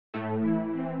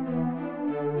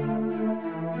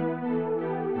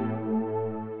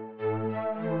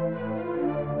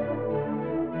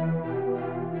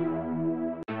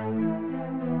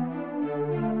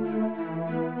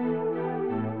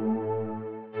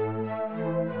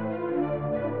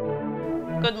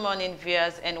Good morning,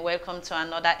 viewers, and welcome to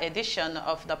another edition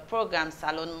of the program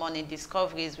Salone Morning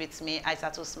Discoveries with me,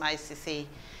 Aissatou Smile Sisi.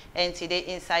 And today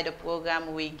inside the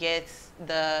program, we get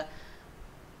the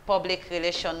Public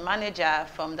Relations Manager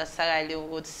from the Sierra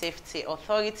Leone Road Safety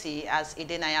Authority. As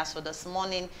Idenaya, so this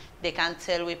morning, they can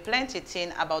tell we plenty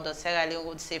thing about the Sierra Leone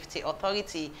Road Safety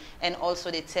Authority, and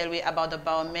also they tell we about the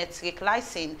biometric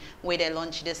license where they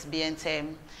launched this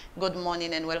BNTM. Good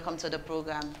morning and welcome to the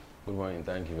program. Good morning,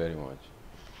 thank you very much.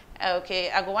 Okay,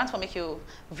 I go want to make you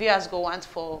viewers go want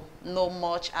for know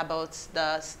much about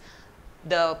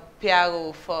the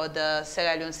PRO for the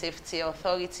Sierra Leone Safety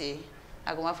Authority.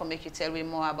 I go want to make you tell me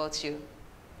more about you.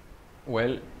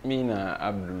 Well, me na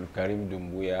Abdul Karim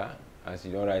Dumbuya, as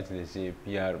you don't rightly say,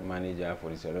 PR manager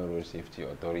for the Sierra Leone Road Safety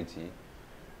Authority.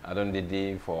 I done the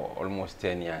day for almost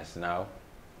 10 years now.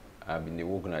 I've been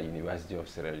working at University of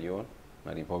Sierra Leone,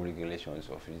 at the Public Relations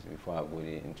Office before I go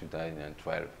there in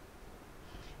 2012.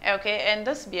 Okay, and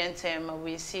this BNTM,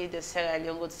 we see the Sierra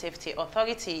Leone Road Safety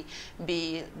Authority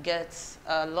gets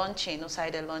launching,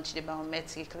 outside they launch the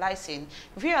biometric license.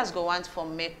 Viewers go want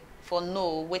for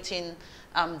know what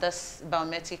this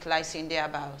biometric license they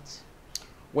about.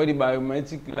 Well, the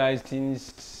biometric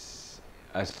license,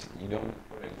 as you don't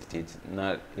state,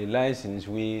 now a license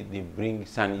where they bring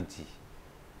sanity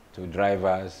to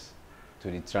drivers,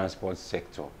 to the transport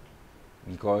sector,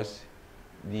 because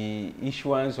the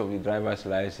issuance of the driver's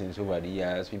license over the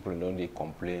years, people don't they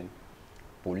complain.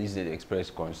 Police they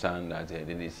express concern that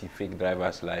they see fake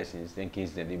driver's license. In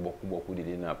case they boku they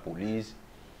didn't have police.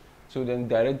 So then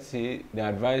direct say they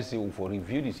advise you for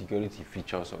review the security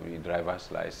features of the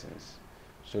driver's license,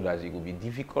 so that it will be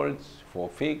difficult for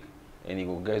fake and it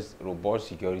will get robust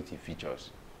security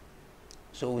features.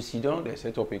 So we sit down, they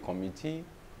set up a committee,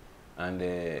 and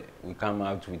we come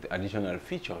out with additional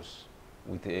features,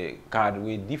 with a card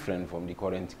way different from the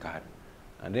current card.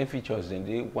 And then features, then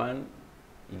they one,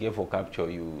 you get for capture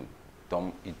you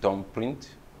thumb print.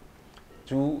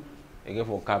 Two, you get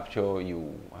for capture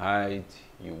you height,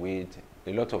 you weight,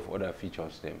 a lot of other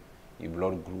features them, your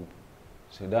blood group.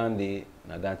 So then they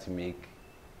now that make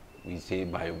we say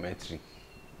biometric,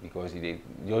 because it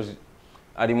just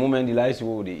at the moment the license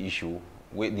will the issue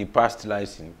with the past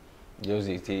license, just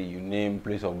they say you name,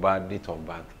 place of birth, date of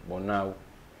birth. But now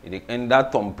and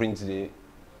that thumbprint they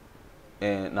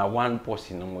now one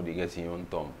person no more they get in your own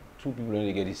thumb. Two people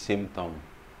only get the same thumb.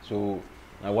 So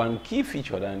now one key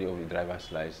feature of the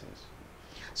driver's license.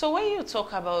 So when you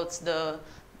talk about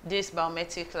this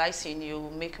biometric license,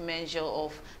 you make measure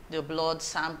of the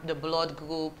blood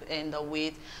group and the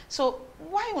weight. So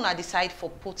why you not decide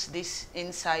for put this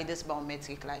inside this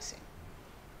biometric license?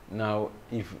 Now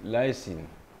if license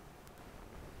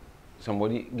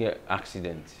somebody get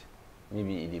accident,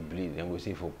 maybe it bleed, then we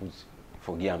say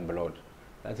for give blood.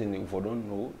 That's in if we don't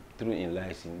know through in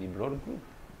license the blood group.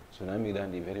 So now make that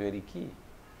very, very key.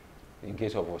 In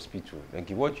case of hospital, like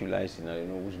what you license, I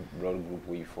know which blood group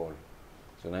will you fall.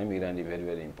 So now make that very,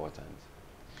 very important.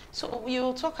 So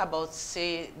you talk about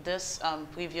say this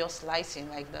previous license,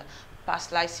 like the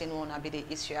past license won't be the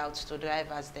issue out to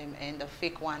drivers them, and the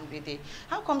fake one be the.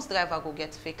 How comes driver go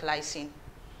get fake license?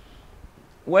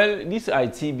 Well, this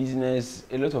IT business,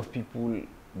 a lot of people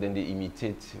then they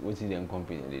imitate what the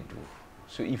company they do.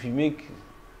 So if you make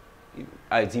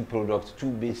IT product too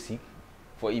basic,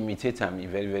 for imitate them,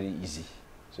 it's very, very easy.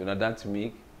 So now that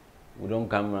make we don't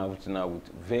come out now with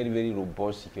very, very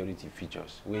robust security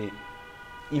features. Where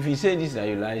if you say this is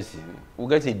your license, we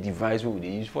get a device where they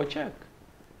use for check.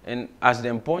 And as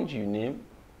them punch your name,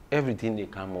 everything they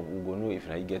come up, we go know if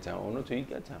you get them or not, you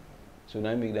get them. So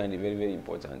now make that very, very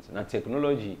important. Now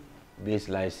technology-based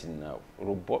license now,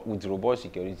 with robust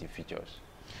security features.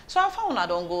 So how far I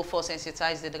don't go for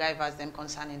sensitize the drivers them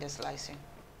concerning this license?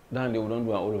 Then they will don't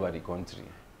do it all over the country.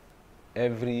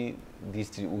 Every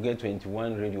district, we get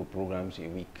 21 radio programs a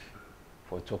week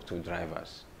for talk to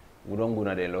drivers. We don't go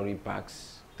to the lorry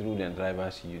parks through the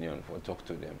drivers union for talk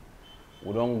to them.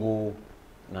 We don't go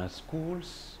to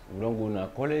schools, we don't go to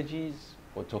colleges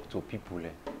for talk to people.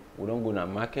 We don't go to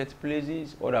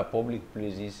marketplaces, other public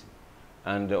places,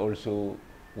 and also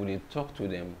we talk to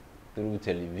them through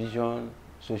television,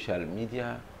 social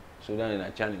media, so then in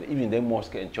a channel, even the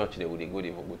mosque and church, they would go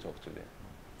there for go talk to them.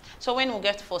 So when we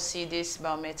get to foresee this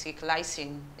biometric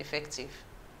license effective?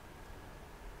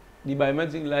 The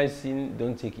biometric license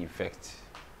don't take effect.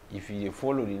 If you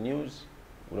follow the news,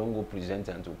 we don't go present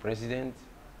unto president,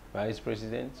 vice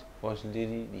president, first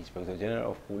lady, the inspector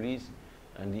general of police,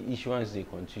 and the issuance they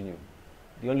continue.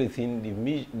 The only thing,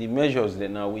 the measures that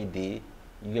now we do,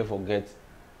 you get forget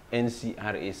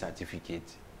NCRA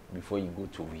certificate before you go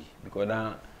to we, because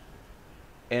now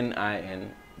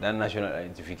NIN, that national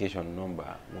identification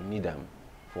number, we need them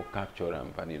for capture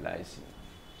and for the license.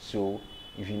 So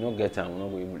if you don't get them,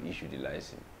 we're not able to issue the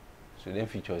license. So then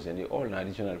features and all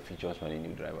additional features for the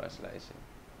new driver's license.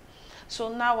 So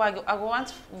now I go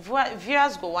want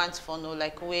viewers go want for know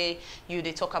like where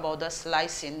they talk about this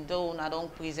license, though I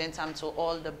don't present them to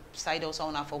all the side also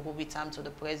I for go with them to the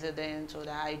president, to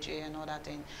the IJ and all that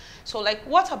thing. So like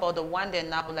what about the one that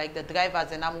now like the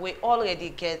drivers and we already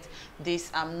get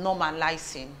this normal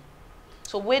license.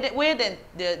 So where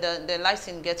the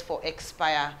license gets for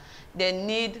expire, they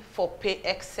need for pay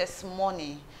excess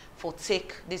money for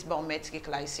take this biometric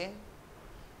license?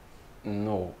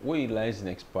 No, when your license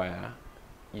expire,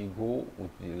 you go with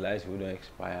the license will don't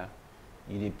expire,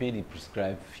 you pay the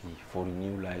prescribed fee for a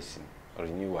new license or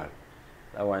renewal.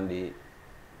 That one day,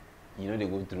 they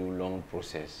go through long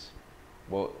process.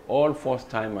 But all first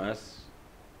timers,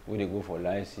 when they go for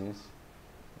license,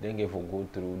 then get for go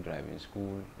through driving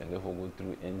school, then get for go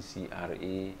through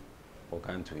NCRA or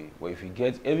country. But if you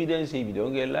get evidence if you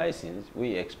don't get license, when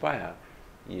you expire,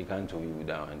 you can't do it with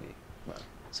that one day.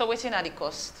 So what's in at the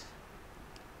cost?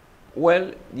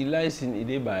 Well, the license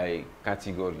is by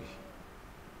category.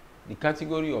 The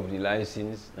category of the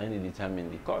license only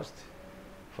determine the cost.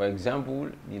 For example,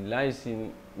 the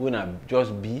license will not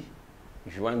just be,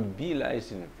 if you want B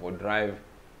license for drive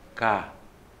car,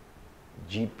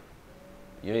 jeep,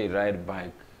 you ride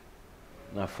bike,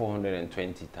 now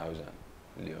 420,000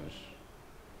 leons.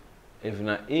 If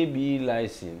na AB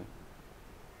license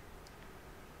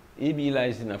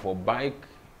for bike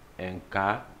and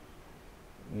car,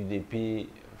 they pay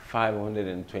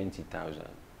 520,000.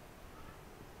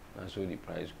 That's what the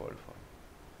price called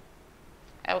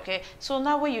for. Okay, so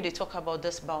now when you talk about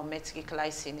this biometric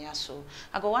license, yeah, so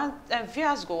I go want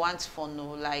viewers go want for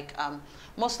know like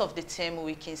most of the time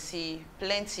we can see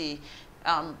plenty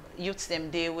youths them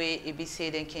they way it be say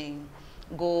they can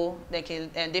go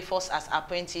and they first as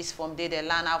apprentice from there they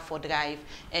learn how for drive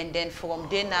and then from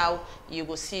there now you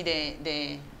go see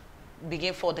the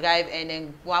begin for drive and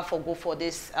then one for go for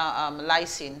this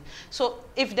license. So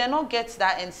if they not get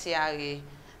that NCRA,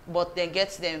 but they get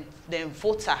them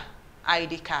voter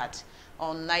ID card,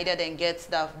 or neither then get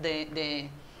the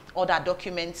other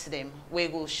documents them we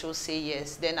go show say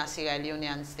yes, then as Sierra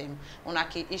Leoneans them una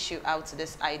can issue out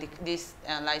this ID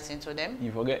license to them.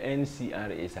 You forget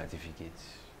NCRA certificate.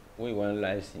 When you want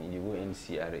license, you go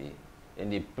NCRA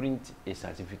and they print a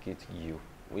certificate to you.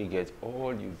 We get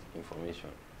all your information.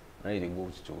 Now they go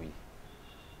to we.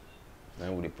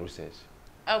 Now with the process.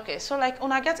 Okay, so like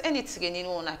when I get any training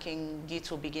when I can get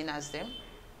to beginners them?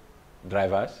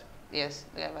 Drivers? Yes,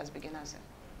 drivers beginners them.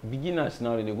 Beginners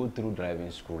now they go through driving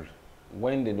school.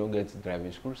 When they don't get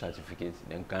driving school certificate,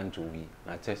 then can't we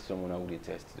test someone how they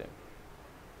test them.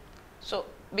 So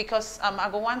because I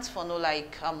go want for know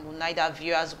like neither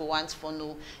viewers go want for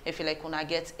know if you like when I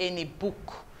get any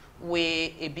book where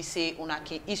it say una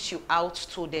can issue out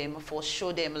to them for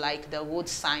show them like the road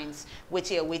signs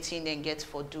waiting and get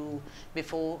for do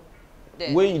before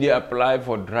then. When they apply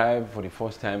for drive for the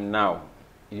first time now,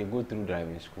 you go through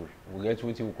driving school. We get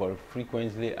what we call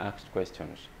frequently asked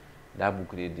questions. That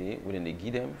book they do, when they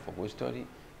give them for go study,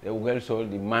 they will also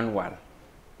the manual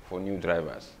for new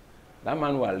drivers. That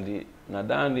manual they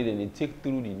take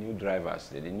through the new drivers,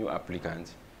 the new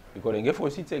applicants, because they get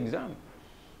for sit exam.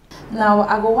 Now,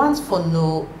 I go want for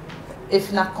know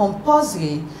if not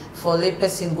compulsory for lay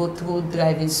person go through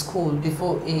driving school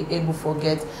before able to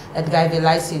get a driving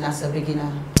license as a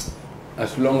beginner.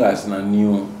 As long as not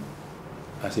new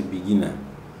as a beginner,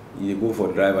 you go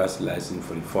for driver's license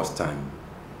for the first time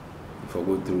before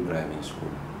go through driving school.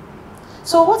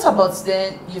 So what about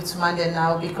the youth man then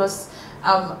now? Because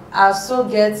I also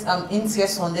get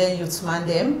interest on the youth man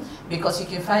them because you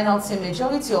can find out the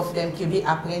majority of them can be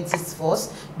apprentice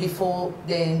first before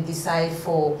they decide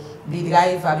for the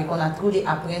driver because through the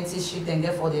apprenticeship then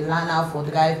get for the learner for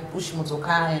drive push motor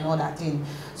car and all that thing.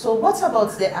 So what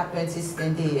about the apprentice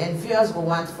then they and viewers go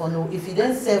want for know if you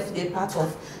then serve the part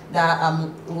of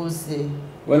that rules there?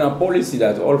 Well, a policy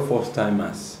that all first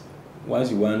timers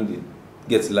once you want to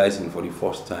get license for the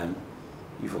first time,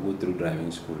 you go through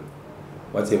driving school.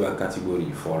 Whatever category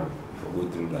you fall, you go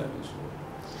through driving school.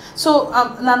 So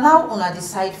now una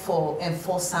decide for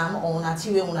enforce them or una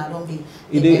tiwe una don't be.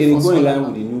 It go in line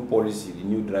with the new policy, the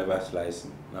new driver's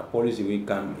license. Now policy we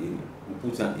come in,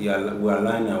 we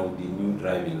align now with the new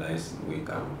driving license we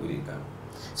come.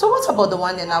 So what about the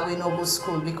one that now we know go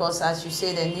school because as you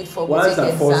say they need for once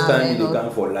take the first time they all.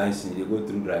 come for license, they go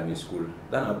through driving school.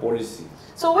 That's a policy.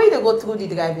 So when they go through the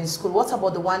driving school, what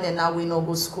about the one that now we know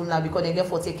go school now because they get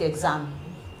for take exam?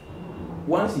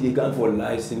 once they come for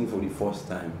license for the first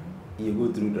time, you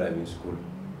go through driving school.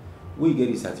 When you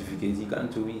get the certificate, you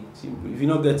can't do it. Simple. If you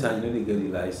don't get time, you don't get the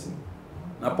license.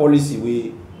 Now policy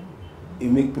where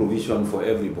you make provision for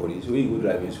everybody. So when you go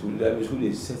driving school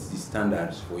they set the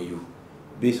standards for you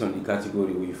based on the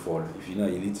category where you fall. If you're not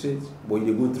illiterate, but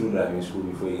you go through driving school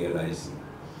before you get license.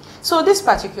 So this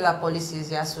particular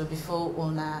policies, yeah, so before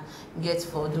una get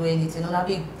for do anything, una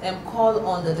be call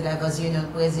on the drivers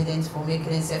union president for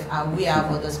making themselves aware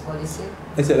about this policy.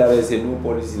 I said that I said no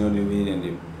policy, no the way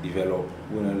they develop.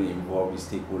 We not involve the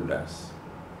stakeholders.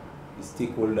 The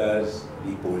stakeholders,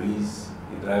 the police,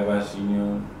 the drivers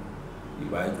union, the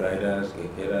bike riders,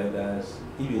 KID riders,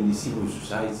 even the civil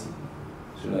society.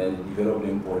 So they develop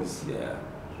them policy there.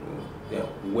 So they are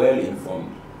well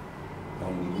informed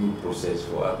on the new process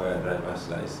for acquiring driver's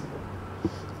license.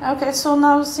 Okay, so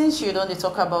now since you don't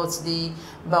talk about the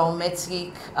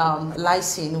biometric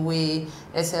license where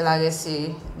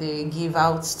SLRSA they give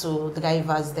out to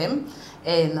drivers them,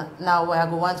 and now we are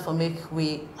going to make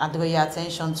we draw your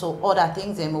attention to other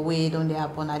things them way don't they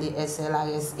happen at the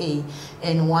SLRSA,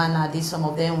 and one are these some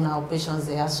of them are operations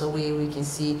there, so we can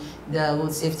see the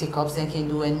road safety cops they can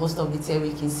do, and most of the time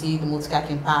we can see the motor car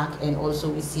can park, and also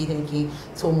we see them can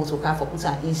tow motor car for put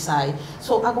inside.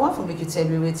 So I want to make you tell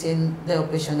me within the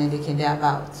operation and they can do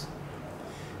about.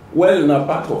 Well, now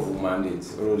part of the mandate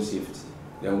road safety,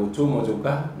 they go tow motor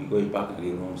car because you park on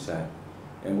the wrong side.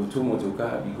 And go to motor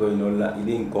car because it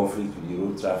in conflict with the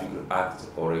Road Traffic Act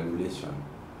or regulation.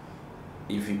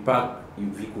 If you park your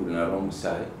vehicle on the wrong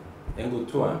side, then go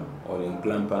to him or then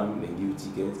clamp him, then give you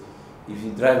ticket. If the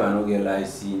driver not get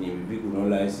license, if the vehicle not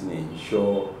license,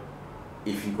 ensure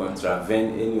if you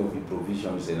contravene any of the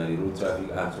provisions in the Road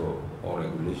Traffic Act or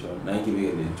regulation, 90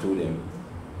 days they tow them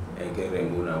and get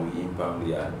them go now we impound the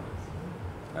yard.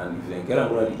 And if they get them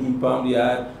go to the impound the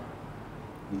yard,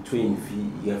 the towing fee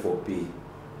you get for pay.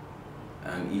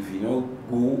 And if you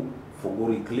don't go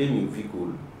reclaim your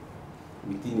vehicle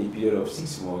within a period of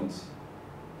 6 months,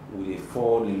 we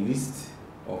forward the list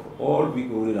of all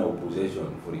vehicles in our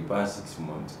possession for the past 6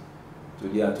 months to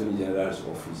the Attorney General's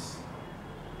office.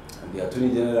 And the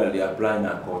Attorney General, they apply in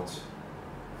a court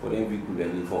for them vehicle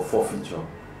and for forfeiture.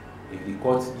 If the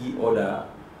court give order,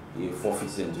 they forfeit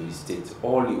them to the state.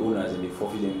 All the owners and they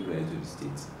forfeit them to the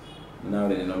state. Now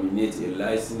they nominate a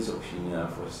licensed auctioneer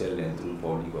for selling through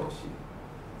public auction.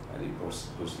 And the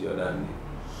procedure done.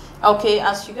 Okay,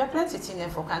 as you get plenty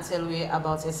things for cancel way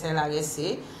about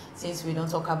SLRSA, since we don't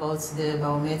talk about the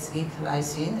biometric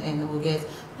license, and we get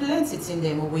plenty things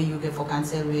them where you get for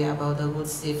cancel way about the Road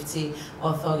Safety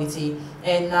Authority.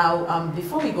 And now,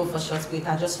 before we go for short break,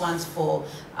 I just want to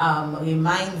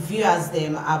remind viewers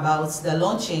them about the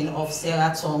launching of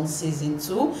Sierra Leone Season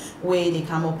 2, where they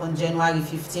come up on January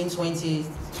 15,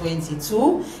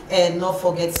 2022, and not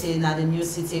forget saying at the new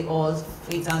City Hall,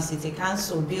 Freetown City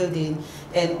Council building,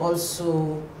 and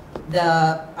also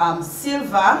the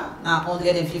silver now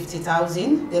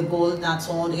 150,000, the gold now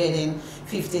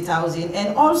 250,000,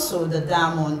 and also the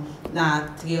diamond now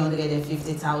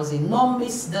 350,000. Don't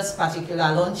miss this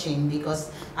particular launching,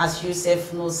 because as you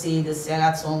self know, see the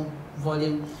Sierra Leone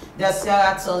volume, the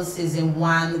Sierra Leone Season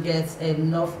 1 gets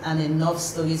enough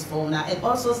stories for una, and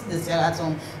also the Sierra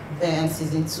Leone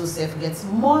Season 2 self gets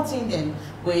more things than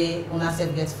where una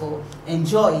self gets for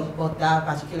enjoy about that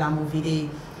particular movie day.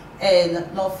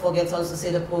 And not forget also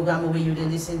say the program where you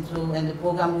listen to and the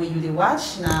program where you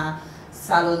watch now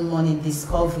Salone Morning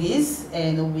Discoveries,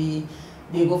 and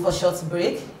they go for short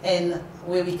break, and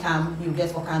where we come you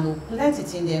get for kind of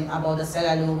plenty in them about the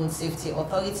Sierra Leone Road Safety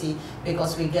Authority,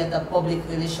 because we get the public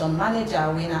relation manager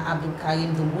Wina Abdul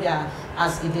Karim Dumbuya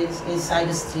as it is inside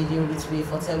the studio with me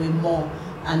for telling more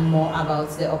and more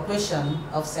about the operation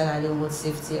of Sierra Leone Road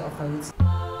Safety Authority.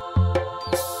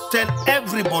 Tell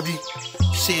everybody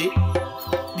say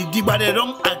the Dibade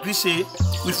don't agree say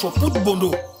we for put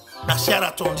bondo na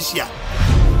Sierra Leone this year.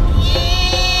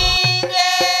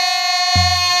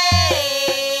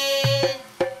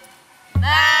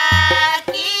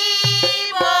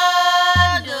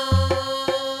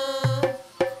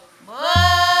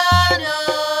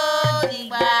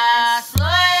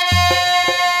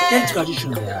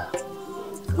 Tradition there.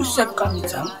 We self come in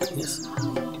time, yes.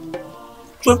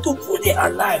 So to put it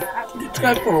alive, to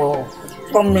try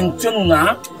for maintain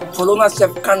now, follow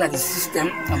myself kind of the system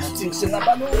and things in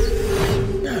about.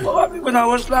 When I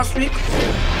was last week,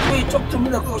 we talked to me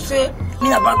like say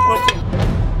me about person.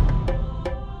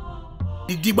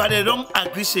 The Dibade don't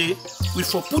agree say we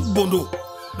for put bondo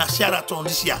na Sierra Leone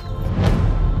this year.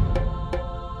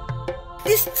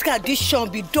 This tradition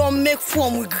be don't make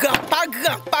fun with grandpa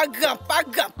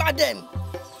them.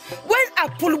 When a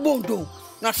pull bondo.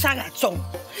 Na Sarah song.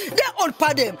 They all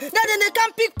part them. Now then they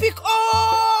can pick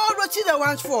all what the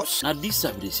ones first. Now this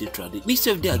have they say tradition. This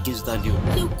have they against that you.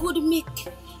 You could make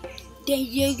the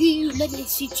you let me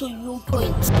see to your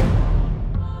point.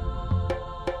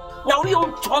 Now we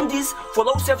don't turn this for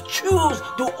those who choose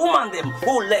the woman them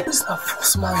who let. This is a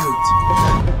first marriage.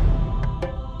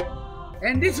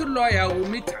 And this lawyer will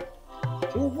meet her.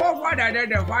 Who father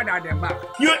the father the back.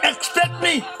 You expect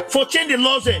me for change the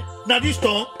laws now this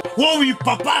time? When we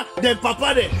papa, then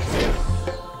papa then.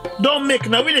 Don't make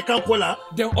now we they can't pull her.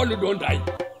 Then all don't die.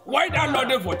 Why that not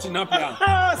there for Tinapia?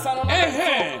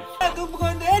 Hey.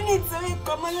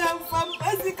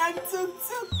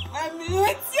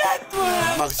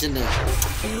 Maxine.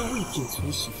 You weak in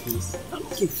swishy face. I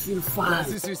can feel fine.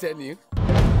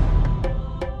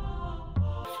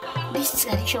 This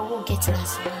tradition won't get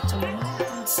us to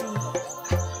don't see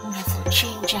nothing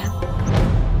change.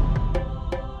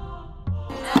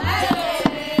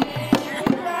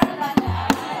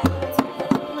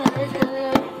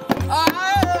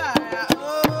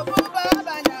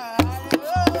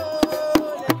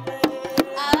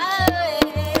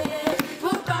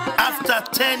 After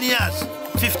 10 years,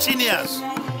 15 years,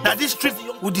 that this street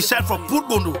will decide for put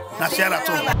bondo na Sierra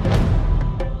Leone.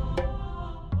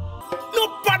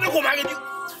 Nobody go marry you.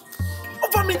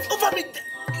 Over me,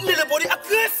 little body,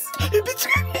 aggress. He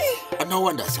betrayed me. I no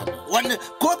understand. One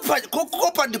go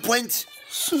up on the point.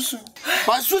 Susu.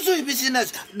 But Susu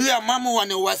business. Do your mama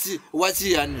want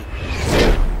wasi and.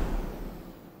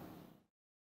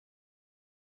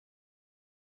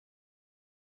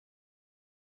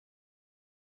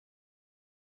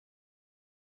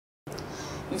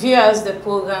 Viewers, the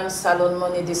program Salone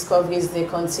Morning Discoveries, they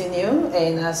continue,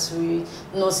 and as we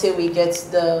know, say we get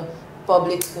the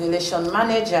Public Relation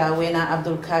Manager, Wena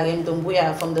Abdul Karim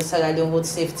Dumbuya from the Sierra Leone Road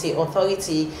Safety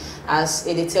Authority, as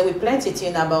editor we plenty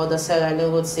thing about the Sierra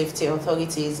Leone Road Safety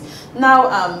Authorities.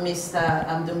 Now, Mr.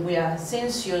 Dumbuya,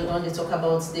 since you only talk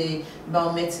about the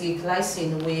biometric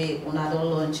license we una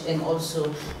don't launch, and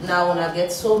also now una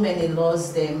get so many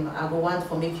laws them, I go want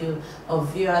for make you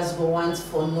viewers go want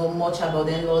for know much about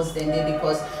them laws them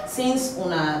because since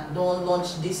una don't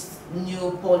launch this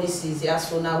new policies, yeah,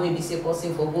 so now we be say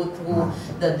person for go through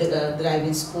the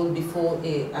driving school before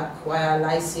acquire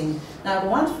license.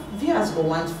 Now viewers go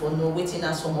want for know waiting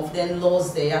at some of them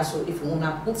laws there, so if you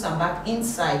wanna put some back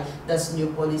inside those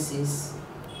new policies.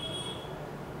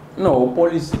 No,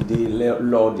 policy the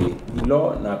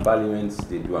law na parliament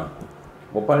they do.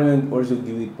 But parliament also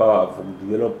give it power for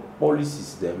develop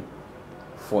policies them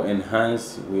for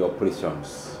enhance way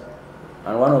operations.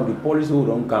 And one of the policies we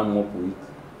don't come up with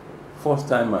first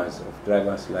timers of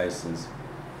driver's license,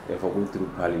 therefore go through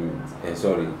parliament.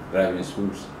 Driving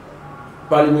schools.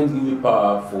 Parliament give you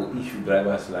power for issue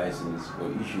driver's license,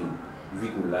 for issue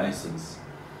vehicle license,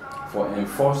 for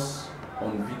enforce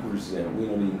on vehicles we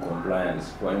not in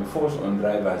compliance, for enforce on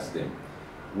drivers them.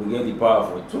 We get the power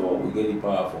for tow, we get the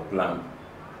power for clamp.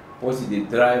 Once they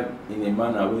drive in a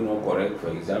manner we not correct, for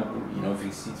example, you know,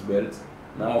 fix seat belt,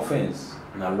 now offense,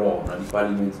 now law, now the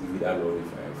parliament give you that law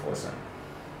for enforcer.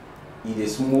 If they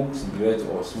smoke cigarette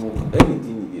or smoke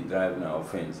anything if they drive now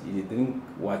offense. If they drink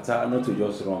water, not to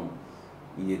just rum,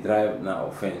 if they drive now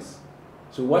offense.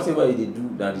 So whatever they do,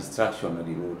 that distraction on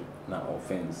the road, now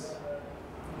offense.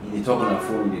 If they talk on the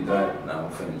phone, they drive now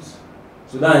offense.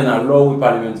 So that in a law, we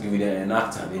parliament give them an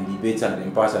act and then debate and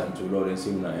then pass it into law and say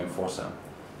we now enforce them.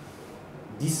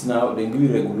 This now they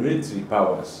give regulatory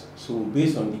powers. So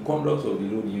based on the conduct of the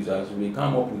road users, we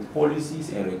come up with policies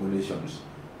and regulations.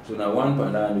 So now one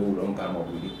pandemic we don't come up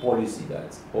with the policy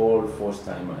that all first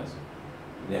timers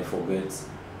then forget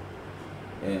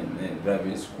and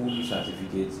driving school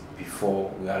certificates before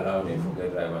we allow them to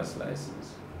get driver's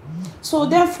license. So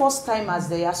then first timers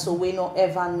there, so we don't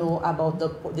ever know about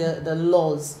the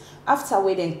laws. After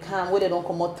we then come, we don't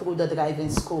come out through the driving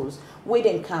schools. We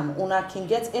then come, una can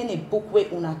get any book where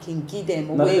una can give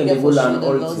them, where they go show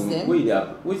the laws them.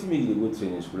 Wait make they go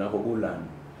training school and go learn.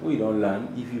 We don't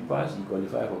learn. If you pass, you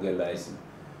qualify for get license.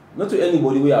 Not to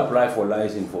anybody we apply for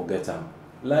license for get them.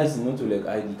 License not to like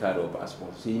ID card or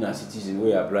passport. So in a citizen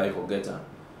we apply for get them.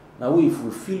 Now we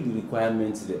fulfill the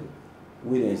requirements then.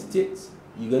 We then state.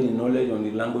 You get the knowledge on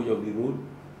the language of the road.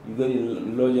 You get the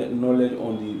knowledge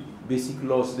on the basic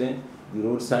laws then, the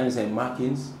road signs and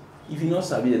markings. If you not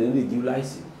sabi, then they give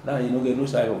license. Then you don't get no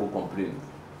side of a complaint.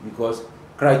 Because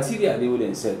criteria they will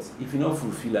then set. If you not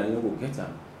fulfill and you don't go get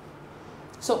them.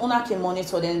 So una can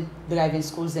monitor them driving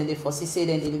schools and they foresee say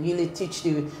then they really teach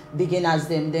the beginners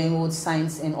them road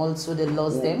signs and also the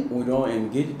laws them. We don't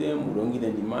engage them, we don't give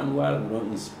them the manual, we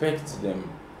don't inspect them.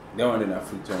 They want in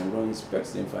Africa, we don't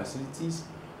inspect them facilities.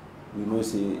 We know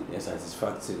say it's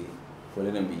satisfactory for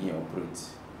them to begin operate.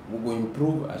 We go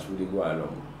improve as we go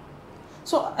along.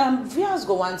 So viewers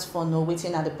go want for know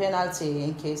waiting at the penalty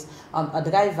in case a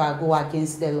driver go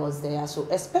against the laws there. So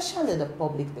especially the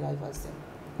public drivers then.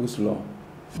 Whose law?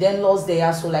 Then laws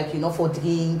there, so like for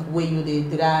drink, where you they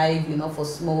drive, for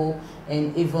smoke,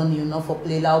 and even for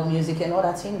play loud music and all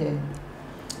that thing then.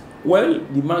 Well,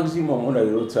 the maximum under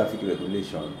the road traffic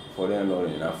regulation for them law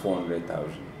is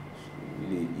 400,000.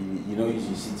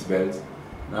 Using seat belt,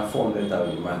 now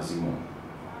 400,000 maximum.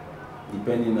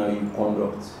 Depending on how you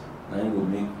conduct, now you will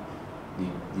make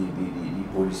the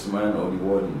policeman or the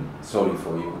warden sorry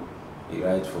for you, he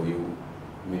write for you,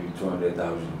 maybe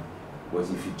 200,000. But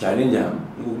if you challenge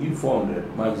him, he will give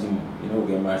 400 maximum,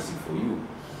 get mercy for you.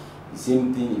 The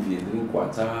same thing if you drink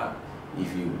water,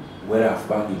 if you wear half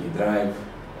back if you drive,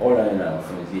 all that in an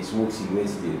offense. They smoke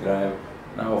cigarettes if they drive,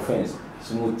 now offense.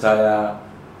 Smooth tire,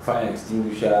 fire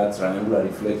extinguisher, triangular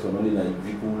reflector, only in a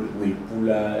vehicle, wheel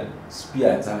puller,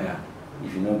 spare tire.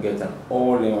 If you don't get them,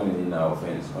 all them in an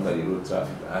offense under the road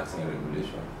traffic acts and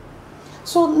regulation.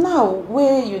 So now,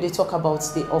 where you they talk about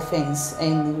the offense,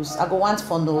 and I go want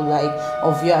for know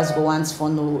of viewers go want for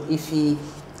know if he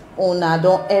owner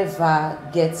don't ever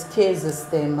get cases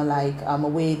them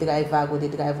way driver go they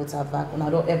drive without back,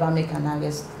 owner don't ever make an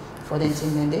arrest for them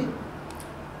thing then.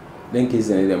 Then case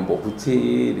them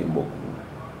bokute them boku.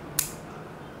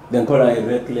 Then call it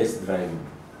reckless driving.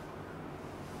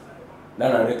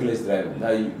 That's a reckless driving.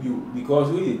 Now you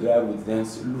because when you drive with them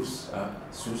loose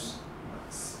shoes.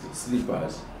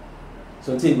 Slippers.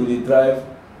 Sometimes they drive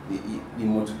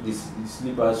the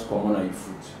slippers come on your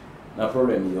foot. No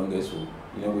problem you don't get so.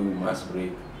 When you must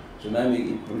brake. So now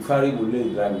it preferable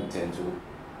to drive with 10 toe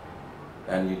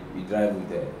and you drive with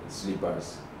the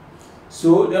slippers.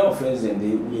 So the offense then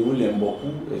they will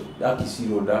emboku that kisi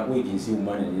road that way you can see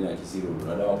woman in that kisi road.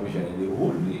 Another operation and they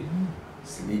hold the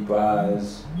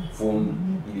slippers,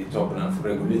 phone in the top and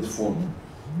regulate phone.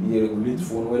 You regulate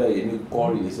phone, whether you make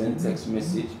call, you send text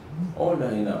message, all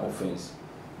that in an offense.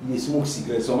 You smoke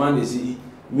cigarettes, some man they say,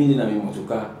 me na me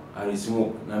motoka, I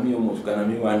smoke, na me motoka, na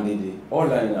me one day, all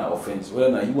that in an offense.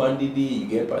 Whether na you one day, you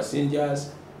get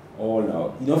passengers, all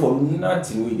now. For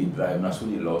nothing when you drive, that's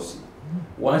what the law say.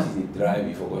 Once you drive,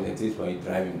 you forgot the taste when you're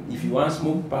driving. If you want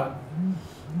smoke pack,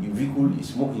 your vehicle, you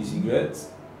smoke your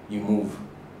cigarettes, you move.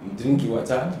 You drink your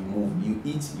water, you move. You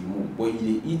eat, you move. But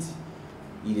you eat,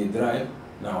 you drive,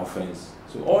 now offense.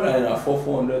 So all that are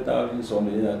 400,000, some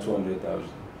are 200,000.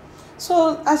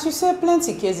 So as you say,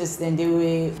 plenty cases then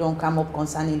they don't come up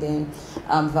concerning them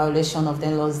violation of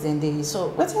the laws then they. So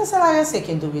what is SLRS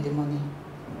can do with the money?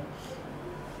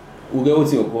 We get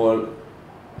what you call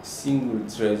single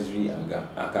treasury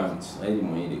account. Now the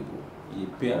money they go. You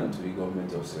pay into the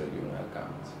government of Sierra Leone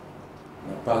account.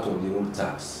 Now part of the road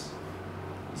tax.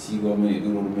 You see government they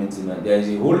do road maintenance. There is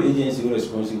a whole agency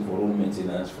responsible for road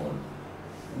maintenance fund.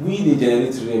 We they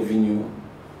generate revenue.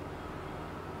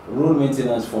 Road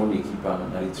maintenance fund they keep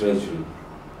on the treasury.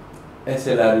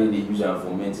 SLRA they use them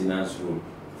for maintenance road,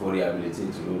 for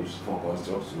rehabilitate roads, for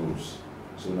construct roads.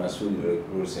 So that's so the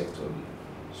road sector.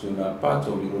 So now part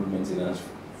of the road maintenance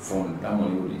fund that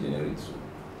money will generate. So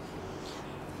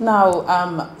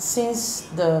now since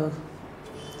the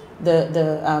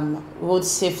road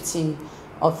safety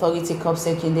authority comes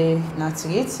taking the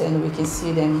treat, and we can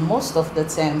see them most of the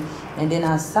time, and then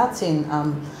are certain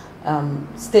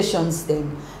stations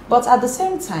then. But at the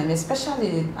same time,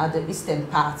 especially at the eastern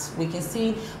part, we can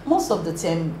see most of the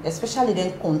time, especially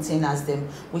then containers them,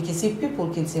 we can see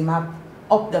people can team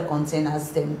up the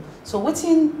containers them. So what's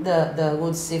in the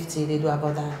road safety they do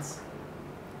about that?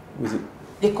 What's it?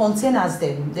 The containers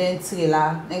them, then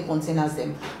trailer, then containers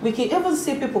them. We can even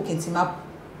see people can team up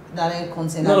that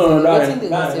containers. No,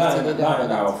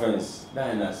 that offense.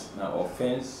 That is na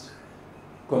offense.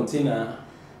 Container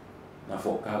na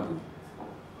for cargo.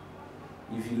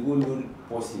 If you go load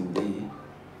person there,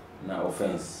 na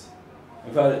offense.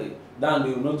 In fact, then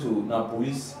they will not to na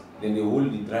police. Then they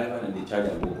hold the driver and they charge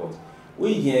and go court.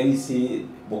 We can say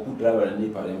beaucoup driver and they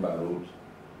Palemba road.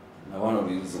 Now one of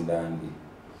the reasons that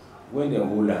when they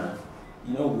hold her,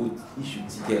 go issue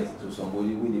ticket to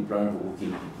somebody when they plan to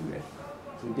kill people there.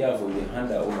 So therefore they hand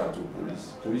that over to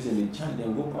police. Police and they charge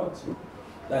them go court.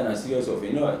 That's a serious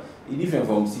offense. It's different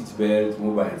from seat belt,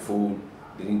 mobile phone,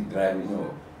 drink driving.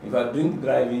 If I drink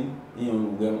driving,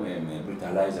 you get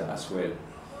breathalyzer as well.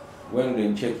 When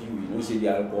they check you, say the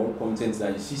alcohol contents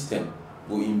in the system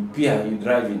will impair you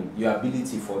driving, your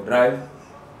ability for drive,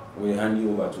 will hand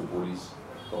you over to police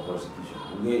for prosecution.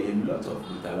 We get a lot of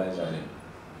breathalyzer then,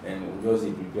 and we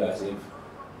just prepare ourselves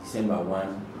December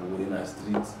 1, we were in a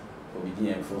street for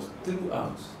begin enforced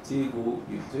throughout till go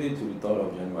to the 3rd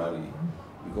of January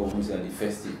because we said the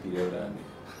festive period. And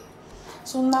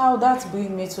so now that brings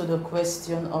me to the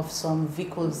question of some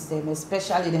vehicles, them,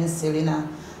 especially then Serena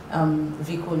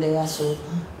vehicle there. So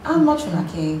how much una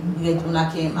came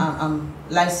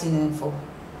licensing for?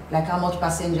 Like how much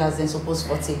passengers they're supposed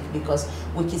to take, because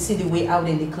we can see the way out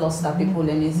in the cluster people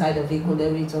and inside the vehicle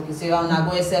they will talk. You say, oh, now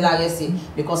go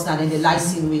SLRSC because now then the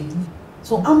license with.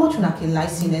 So how much you can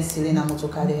license and Serena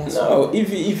motorcar there? No,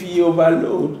 if you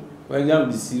overload, for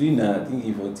example, the Serena, I think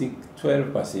if you take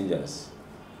 12 passengers,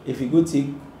 if you go take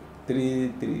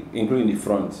three, including the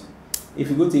front, if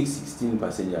you go take 16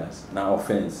 passengers, now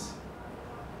offense,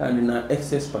 and now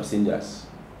excess passengers,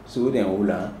 so then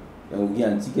we'll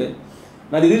get a ticket.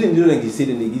 Now the reason they don't say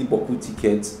they give people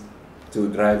tickets to a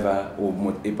driver or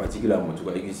a particular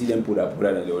motor. You can see them put and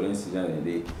the orange season and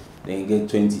they get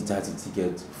 20, 30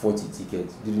 tickets, 40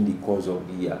 tickets during the course of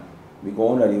the year.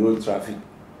 Because under the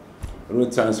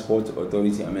Road Transport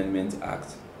Authority Amendment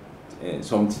Act,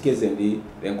 some tickets and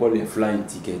they call it a flying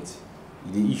ticket.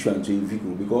 They issue into a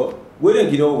vehicle because when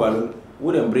they get overload,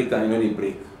 when they break and they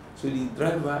break. So the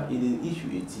driver they issue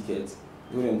a ticket,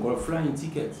 they call flying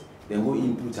ticket, then go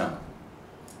input them.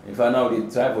 In fact, now they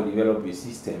try to develop a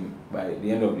system by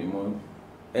the end of the month,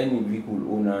 any vehicle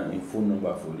owner and phone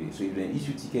number for it. So if they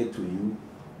issue ticket to you,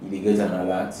 they get an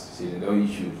alert, so they don't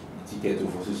issue the ticket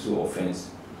for social offense.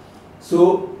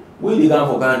 So when they come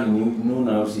for car, you know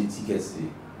now say tickets,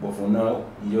 but for now,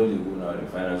 you just go now the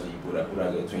finance you put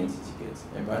get 20 tickets.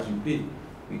 And perhaps you pay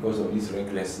because of this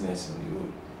recklessness on the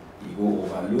road. You go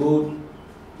overload,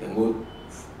 then go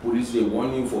police they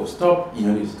warn you for stop, you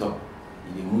know they stop,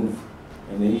 they move.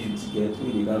 And then issue tickets,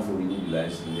 when they can't for renew the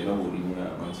license, they're not going to renew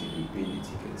until you pay the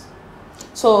tickets.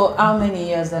 So how many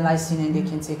years the license they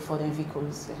can take for the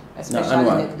vehicles, especially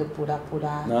like the Poda?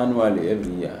 Annually,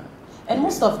 every year. And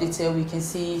most of the time we can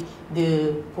see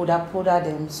the Poda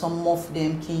them, some of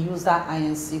them can use that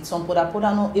iron seat. Some Poda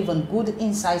not even good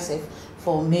incisive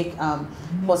for make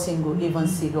person go even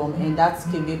sit down, and that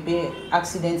can be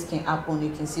accidents can happen.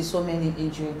 You can see so many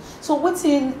injuries. So what's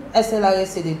in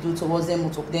SLRS they do towards them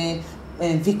to then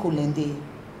vehicle and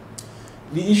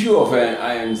the issue of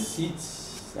iron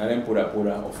seats and then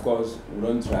Poda, of course, we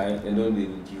don't try and don't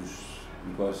reduce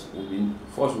because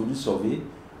first we do survey,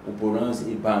 we pronounce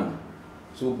a ban.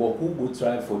 So, but who go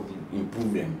try for the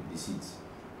improve them, the seats?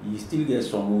 You still get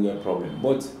some weird problem.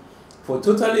 But for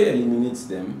totally eliminate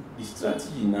them, the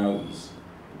strategy now is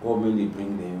government they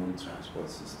bring their own transport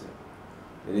system.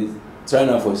 They try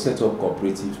now for set up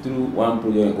cooperative through one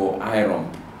project called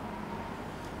IROM,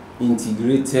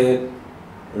 Integrated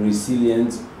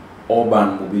Resilient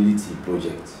Urban Mobility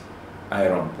Project.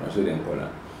 IROM, that's what they call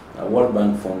it. A World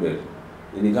Bank funded.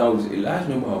 Then they come with a large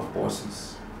number of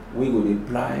buses. We will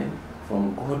apply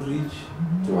from Godridge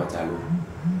to Waterloo.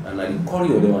 And at the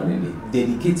corridor they want a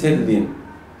dedicated lane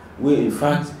where in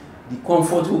fact the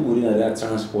comfort will go in that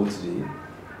transport today,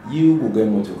 you go get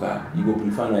motor car, you go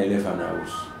prefer an 11 hours.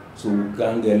 So we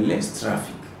can get less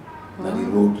traffic on the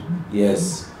road.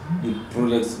 Yes, the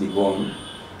projects they go on.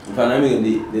 In fact, I mean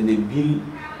they build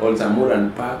all the more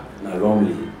than park na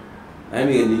Lumley. I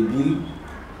mean they build,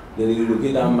 they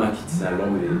relocate that market na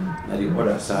Lumley, na the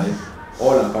other side,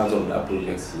 all are part of that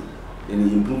project. Then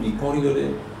they improve the corridor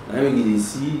there. I mean they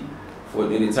see for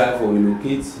they try for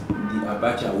relocate the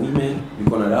Abacha women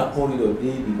because that corridor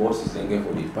there the buses can get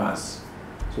for the pass.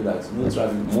 So that no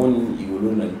traffic morning you go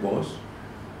load at the bus.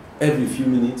 Every few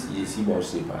minutes you see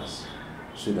bus they pass.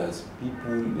 So that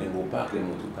people then go park their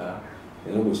motor car,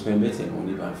 they don't go spend better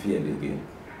money and fear again.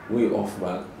 Way off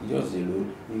back, you just the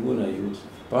load, you go na use.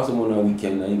 Pass them on a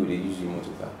weekend now you go they use your motor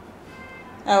car.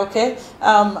 Okay.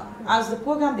 As the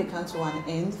program they come to an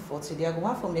end for today, I go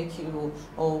want to make you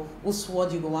or whose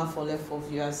word you go want for left for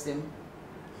viewers them.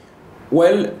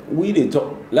 Well, let's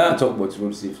talk about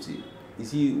road safety. You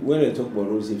see, when they talk about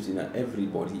road safety, now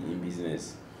everybody in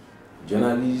business,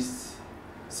 journalists,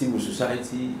 civil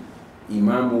society,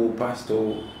 imam,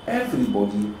 pastor,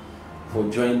 everybody for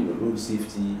join road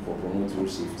safety or promote road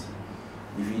safety.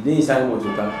 If you didn't sign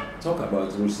motor car, talk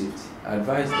about road safety,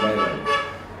 advise drivers.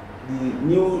 The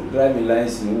new driving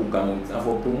license will come out and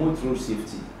for promote road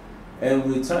safety, and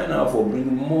we try now for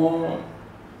bring more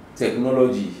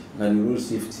technology than the road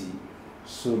safety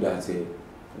so that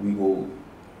we go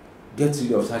get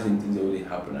rid of certain things that will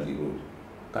happen at the road.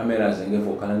 Cameras and get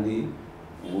for candy,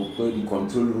 we will put the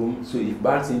control room. So if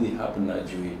bad things they happen at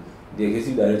the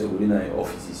executive director will in our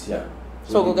offices here.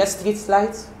 So we get street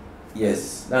lights?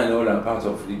 Yes, that's all a part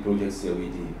of the projects here we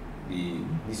did.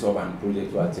 This urban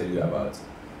project I tell you about.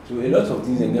 So a lot of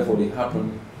things and therefore they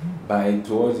happen by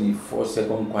towards the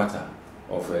second quarter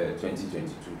of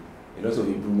 2022. A lot of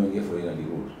improvement here for you on the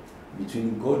road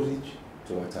between Godrich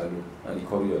to Waterloo and the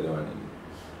corridor of the one.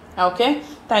 Okay,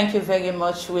 thank you very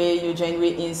much. Where you join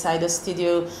me inside the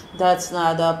studio. That's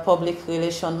now the public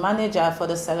relation manager for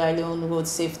the Sierra Leone Road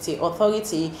Safety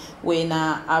Authority,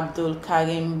 Wena Abdul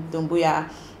Karim Dumbuya.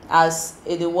 As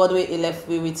the word we left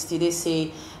with today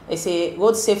say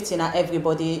road safety na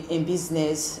everybody in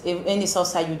business. If any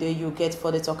society you do, you get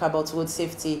for the talk about road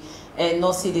safety and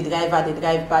not see the driver, they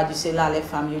drive bad, you say la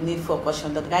fam, you need for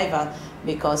caution the driver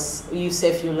because you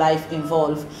save your life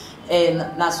involved. And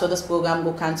that's what this program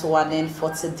go can to an end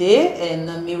for today.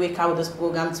 And me wake out this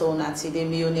program to on today.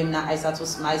 Me name na Aissatou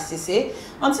Smile Cissé.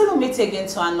 Until we meet again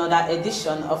to another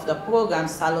edition of the program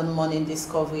Salone Morning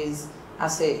Discoveries. I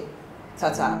say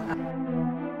tata.